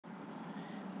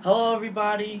Hello,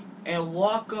 everybody, and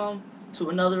welcome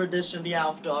to another edition of the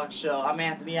Alford Show. I'm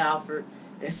Anthony Alford.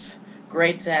 It's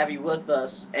great to have you with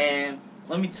us, and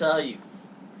let me tell you,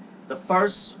 the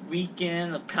first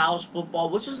weekend of college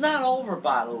football, which is not over,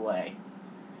 by the way,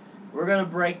 we're going to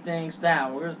break things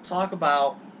down. We're going to talk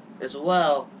about, as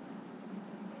well,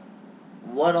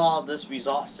 what all this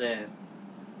results in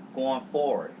going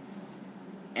forward.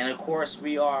 And, of course,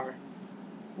 we are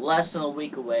less than a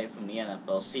week away from the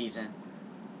NFL season,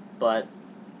 but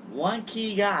one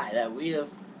key guy that we have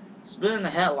been in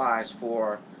the headlines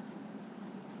for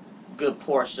a good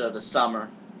portion of the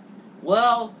summer.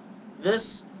 Well,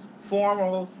 this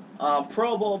former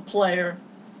Pro Bowl player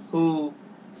who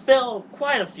failed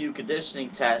quite a few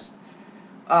conditioning tests,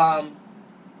 um,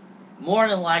 more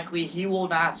than likely he will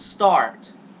not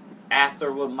start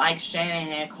after what Mike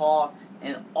Shanahan called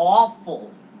an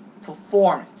awful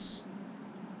performance.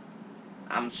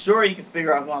 I'm sure you can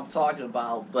figure out who I'm talking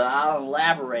about, but I'll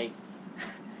elaborate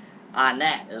on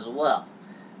that as well.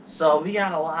 So we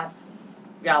got a lot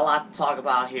to talk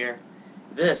about here.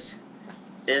 This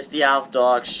is the Alf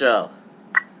Dog Show.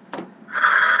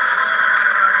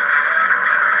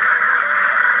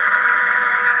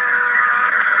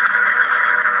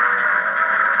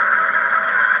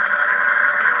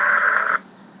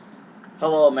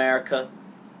 Hello, America.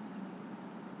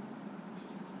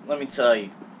 Let me tell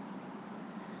you,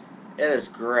 it is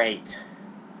great.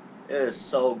 It is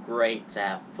so great to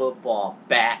have football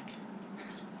back.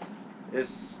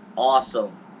 It's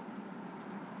awesome.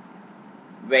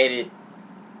 Waited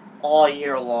all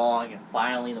year long, and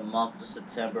finally, the month of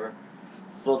September,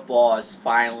 football is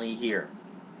finally here.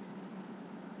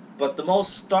 But the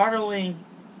most startling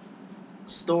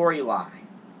storyline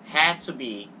had to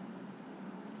be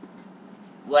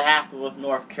what happened with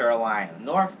North Carolina.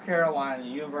 North Carolina,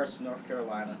 University of North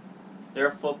Carolina, their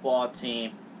football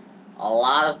team, a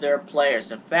lot of their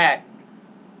players, in fact,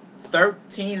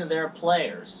 13 of their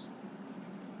players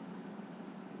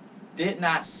did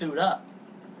not suit up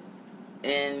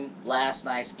in last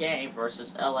night's game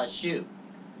versus LSU.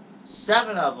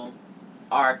 7 of them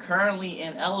are currently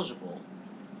ineligible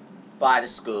by the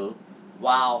school,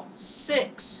 while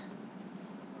 6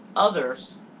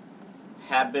 others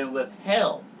have been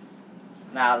withheld.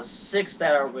 Now, the 6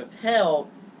 that are withheld,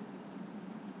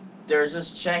 there's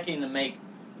just checking to make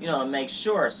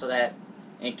sure, so that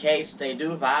in case they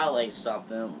do violate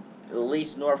something, at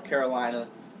least North Carolina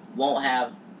won't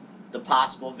have the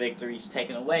possible victories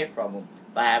taken away from them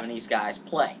by having these guys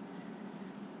play.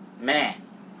 Man,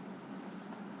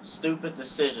 stupid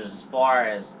decisions as far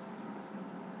as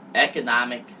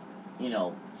economic,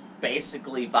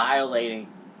 basically violating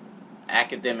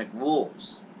academic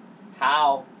rules.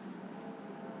 How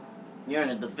you're in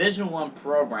a Division I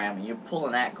program and you're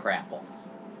pulling that crap off.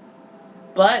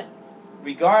 But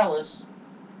regardless,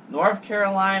 North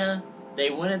Carolina,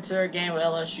 they went into their game with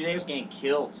LSU. They was getting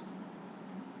killed.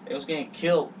 They was getting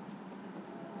killed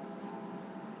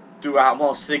throughout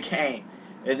most of the game.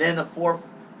 And then the fourth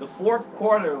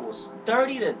quarter was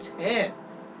 30-10.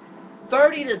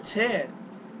 30-10.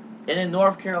 And then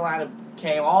North Carolina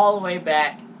came all the way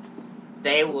back.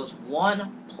 They was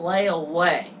one play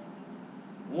away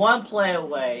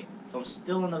from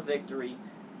stealing the victory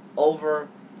over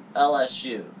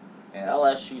LSU. And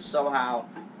LSU somehow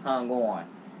hung on.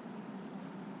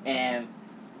 And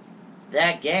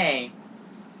that game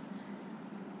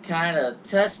kind of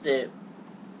tested,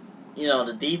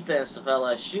 the defense of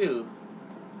LSU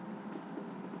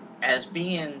as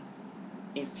being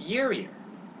inferior.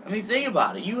 I mean, think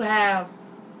about it. You have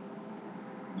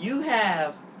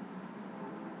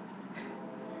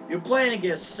you're playing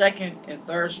against second and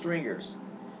third stringers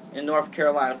in North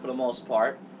Carolina for the most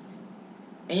part,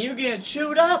 and you're getting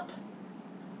chewed up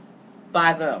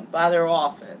by them, by their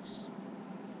offense.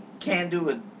 Can't do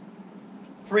a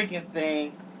freaking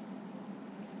thing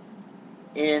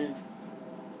in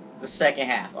the second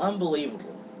half.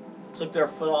 Unbelievable. Took their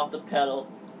foot off the pedal.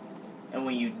 And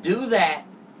when you do that,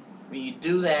 when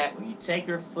you take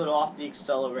your foot off the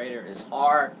accelerator, it's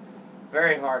hard,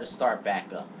 very hard to start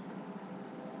back up.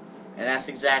 And that's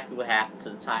exactly what happened to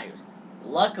the Tigers.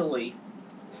 Luckily,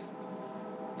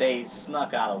 they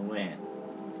snuck out a win.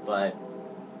 But,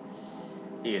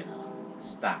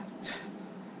 it's not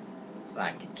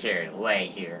getting carried away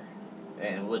here,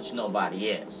 and which nobody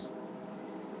is.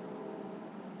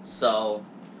 So,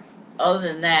 other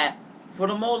than that, for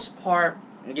the most part,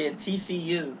 again,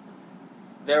 TCU,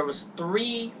 there was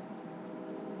 3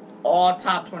 all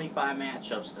top 25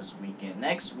 matchups this weekend.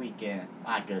 Next weekend,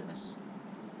 my goodness.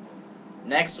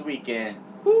 Next weekend,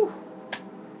 whew,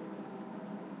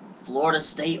 Florida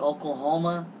State,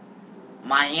 Oklahoma,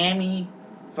 Miami,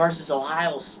 versus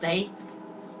Ohio State.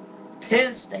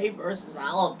 Penn State versus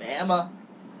Alabama.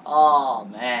 Oh,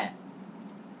 man.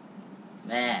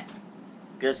 Man.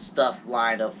 Good stuff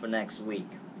lined up for next week.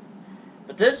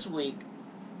 But this week,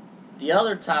 the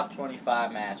other top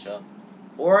 25 matchup,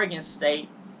 Oregon State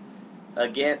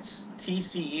against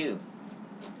TCU.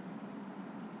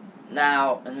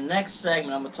 Now, in the next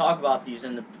segment, I'm going to talk about these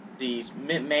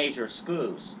mid-major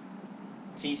schools,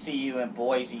 TCU and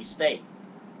Boise State.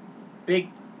 Big,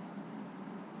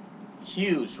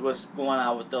 huge what's going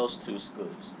on with those two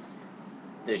schools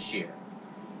this year.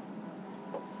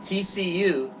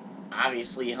 TCU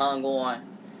obviously hung on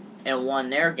and won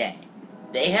their game.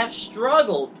 They have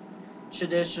struggled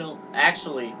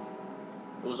actually,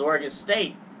 it was Oregon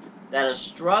State that has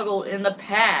struggled in the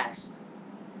past.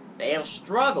 They have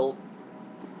struggled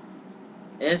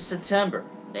in September.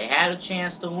 They had a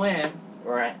chance to win,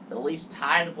 or at least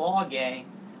tie the ball game,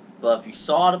 but if you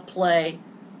saw the play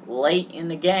late in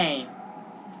the game,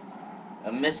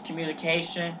 a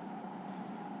miscommunication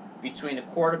between the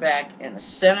quarterback and the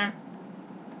center,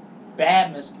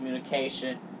 bad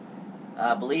miscommunication.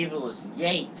 I believe it was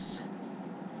Yates.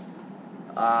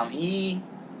 He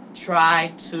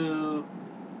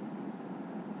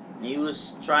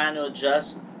was trying to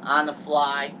adjust on the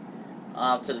fly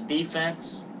to the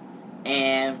defense,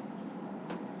 and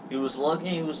he was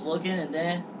looking, and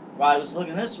then while he was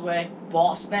looking this way,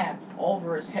 ball snapped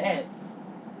over his head,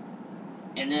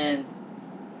 and then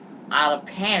out of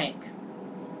panic,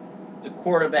 the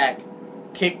quarterback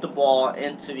kicked the ball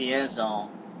into the end zone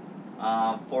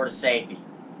for the safety,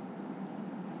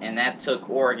 and that took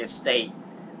Oregon State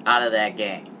out of that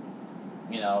game.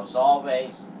 You know, it's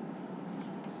always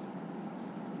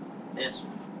this.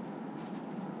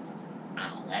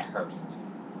 Ow, that hurt it.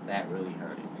 That really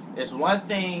hurt it. It's one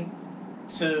thing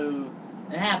to.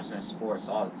 It happens in sports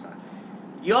all the time.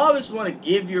 You always want to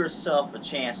give yourself a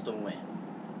chance to win.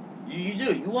 You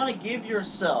do. You want to give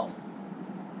yourself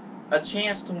a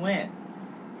chance to win.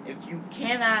 If you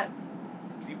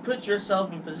put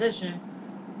yourself in a position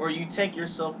where you take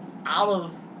yourself out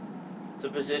of the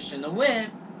position to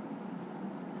win,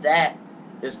 that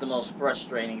is the most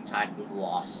frustrating type of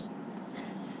loss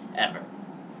ever.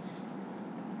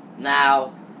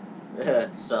 Now,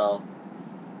 so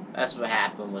that's what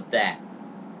happened with that.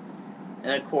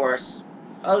 And of course,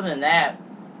 other than that,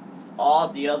 all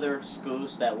the other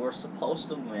schools that were supposed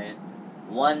to win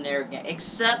won their game,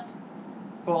 except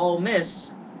for Ole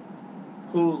Miss,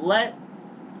 who let.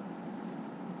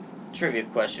 Trivia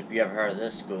question if you ever heard of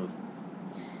this school.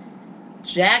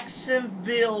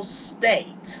 Jacksonville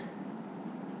State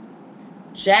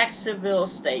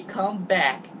come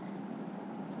back,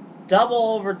 double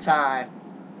overtime,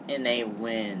 and they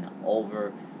win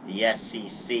over the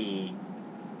SEC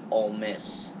Ole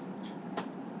Miss.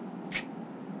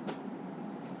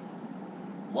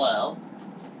 Well,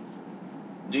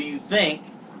 do you think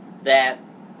that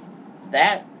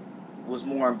was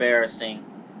more embarrassing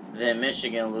than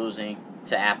Michigan losing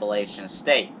to Appalachian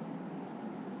State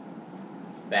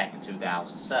back in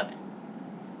 2007?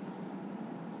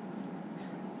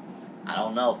 I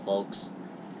don't know, folks.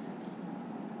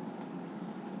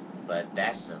 But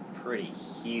that's a pretty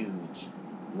huge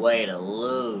way to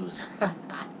lose.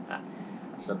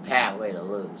 It's a bad way to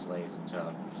lose, ladies and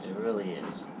gentlemen. It really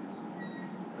is.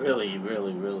 Really,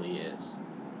 really, really is.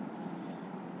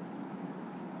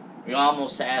 We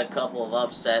almost had a couple of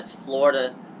upsets.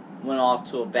 Florida went off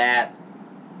to a bat.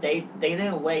 They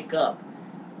didn't wake up.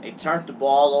 They turned the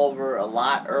ball over a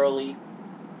lot early.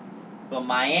 But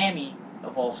Miami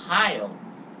of Ohio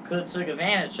could have took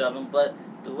advantage of them. But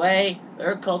the way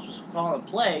their coach was calling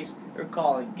plays, they're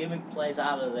calling gimmick plays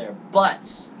out of their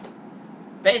butts.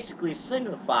 Basically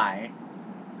signifying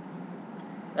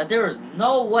that there is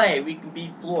no way we can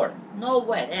beat Florida. No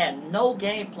way. They had no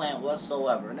game plan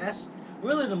whatsoever. And that's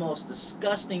really the most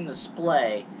disgusting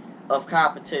display of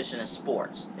competition in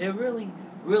sports. It really,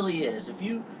 really is. If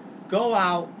you go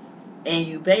out and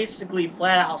you basically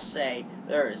flat out say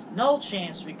there is no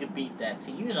chance we could beat that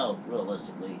team, you know,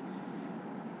 realistically,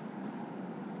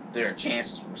 their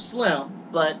chances were slim,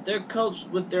 but their coach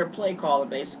with their play calling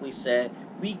basically said,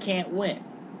 we can't win.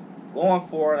 Going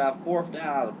for it on fourth down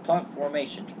out of punt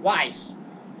formation twice.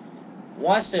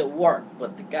 Once it worked,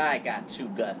 but the guy got too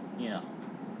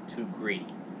greedy.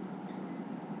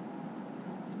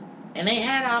 And they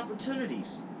had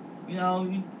opportunities. You know,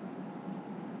 you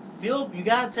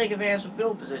got to take advantage of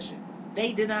field position.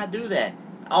 They did not do that.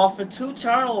 Off of 2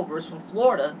 turnovers from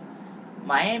Florida,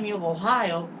 Miami of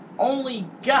Ohio only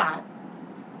got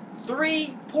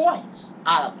 3 points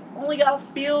out of it. Only got a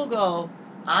field goal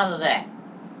out of that.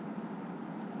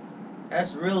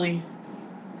 That's really,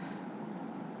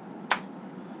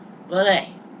 But hey,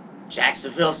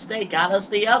 Jacksonville State got us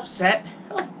the upset.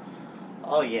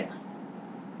 Oh yeah.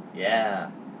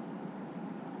 Yeah.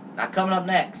 Now coming up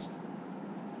next,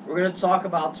 we're going to talk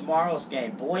about tomorrow's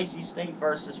game, Boise State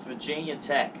versus Virginia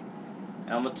Tech.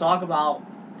 And I'm going to talk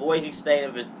about Boise State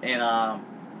and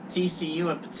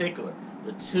TCU in particular,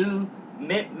 the two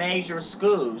mid-major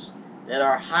schools that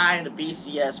are high in the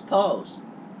BCS polls.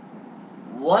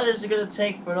 What is it going to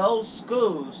take for those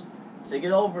schools to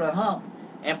get over the hump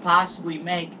and possibly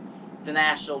make the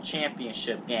national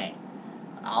championship game?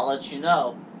 I'll let you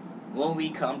know when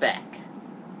we come back.